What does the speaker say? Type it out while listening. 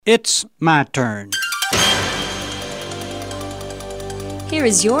It's my turn. Here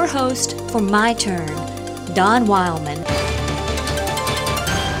is your host for My Turn, Don Wildman.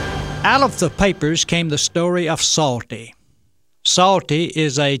 Out of the papers came the story of Salty. Salty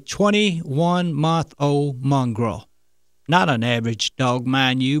is a 21-month-old mongrel. Not an average dog,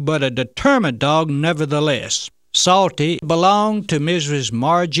 mind you, but a determined dog nevertheless. Salty belonged to Mrs.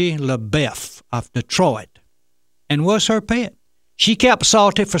 Margie LaBeouf of Detroit and was her pet. She kept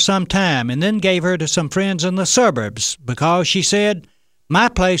Salty for some time and then gave her to some friends in the suburbs because she said, "My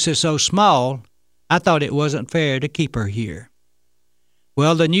place is so small, I thought it wasn't fair to keep her here."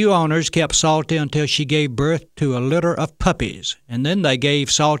 Well, the new owners kept Salty until she gave birth to a litter of puppies, and then they gave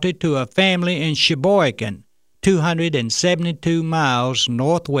Salty to a family in Sheboygan, 272 miles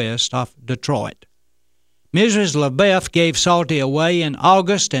northwest of Detroit. Mrs. LaBeouf gave Salty away in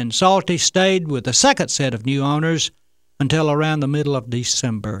August, and Salty stayed with the second set of new owners until around the middle of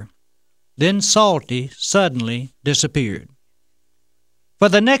December. Then Salty suddenly disappeared. For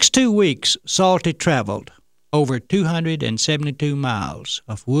the next 2 weeks, Salty traveled over 272 miles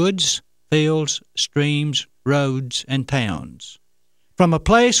of woods, fields, streams, roads, and towns, from a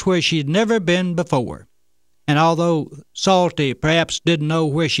place where she'd never been before. And although Salty perhaps didn't know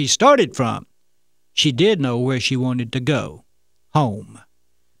where she started from, she did know where she wanted to go, home,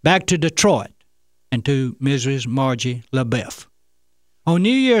 back to Detroit and to Mrs. Margie LaBeouf. On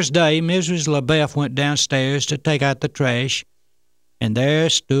New Year's Day, Mrs. LaBeouf went downstairs to take out the trash, and there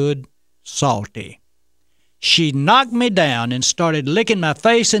stood Salty. "She knocked me down and started licking my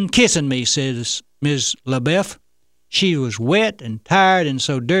face and kissing me," says Miss LaBeouf. "She was wet and tired and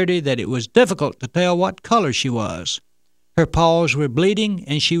so dirty that it was difficult to tell what color she was. Her paws were bleeding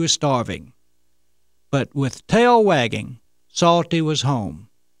and she was starving." But with tail wagging, Salty was home.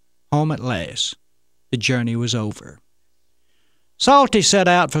 Home at last. The journey was over. Salty set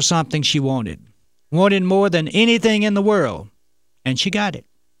out for something she wanted more than anything in the world, and she got it.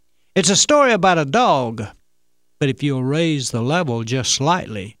 It's a story about a dog, but if you'll raise the level just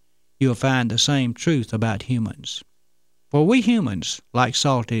slightly, you'll find the same truth about humans. For we humans, like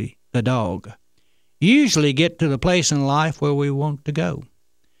Salty the dog, usually get to the place in life where we want to go.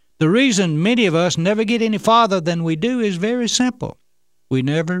 The reason many of us never get any farther than we do is very simple. We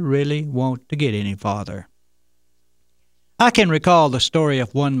never really want to get any farther. I can recall the story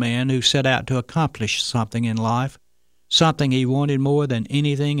of one man who set out to accomplish something in life, something he wanted more than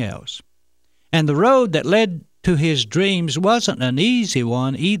anything else. And the road that led to his dreams wasn't an easy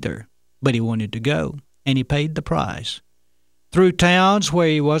one either, but he wanted to go, and he paid the price. Through towns where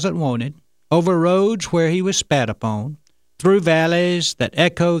he wasn't wanted, over roads where he was spat upon, through valleys that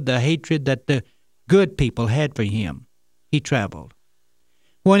echoed the hatred that the good people had for him, he traveled.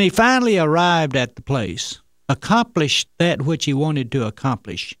 When he finally arrived at the place, accomplished that which he wanted to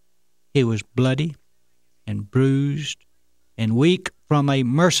accomplish, he was bloody and bruised and weak from a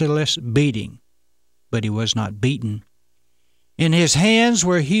merciless beating, but he was not beaten. In his hands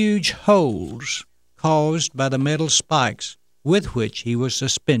were huge holes caused by the metal spikes with which he was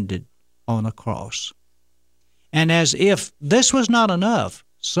suspended on a cross. And as if this was not enough,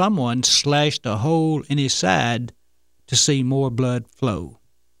 someone slashed a hole in his side to see more blood flow.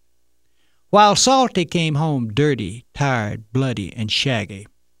 While Salty came home dirty, tired, bloody, and shaggy,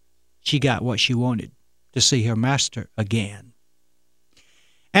 she got what she wanted, to see her master again.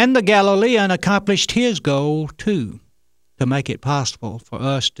 And the Galilean accomplished his goal, too, to make it possible for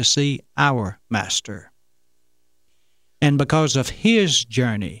us to see our master. And because of his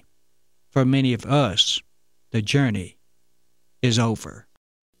journey, for many of us, the journey is over.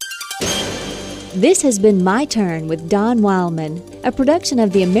 This has been My Turn with Don Wildman, a production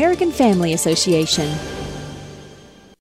of the American Family Association.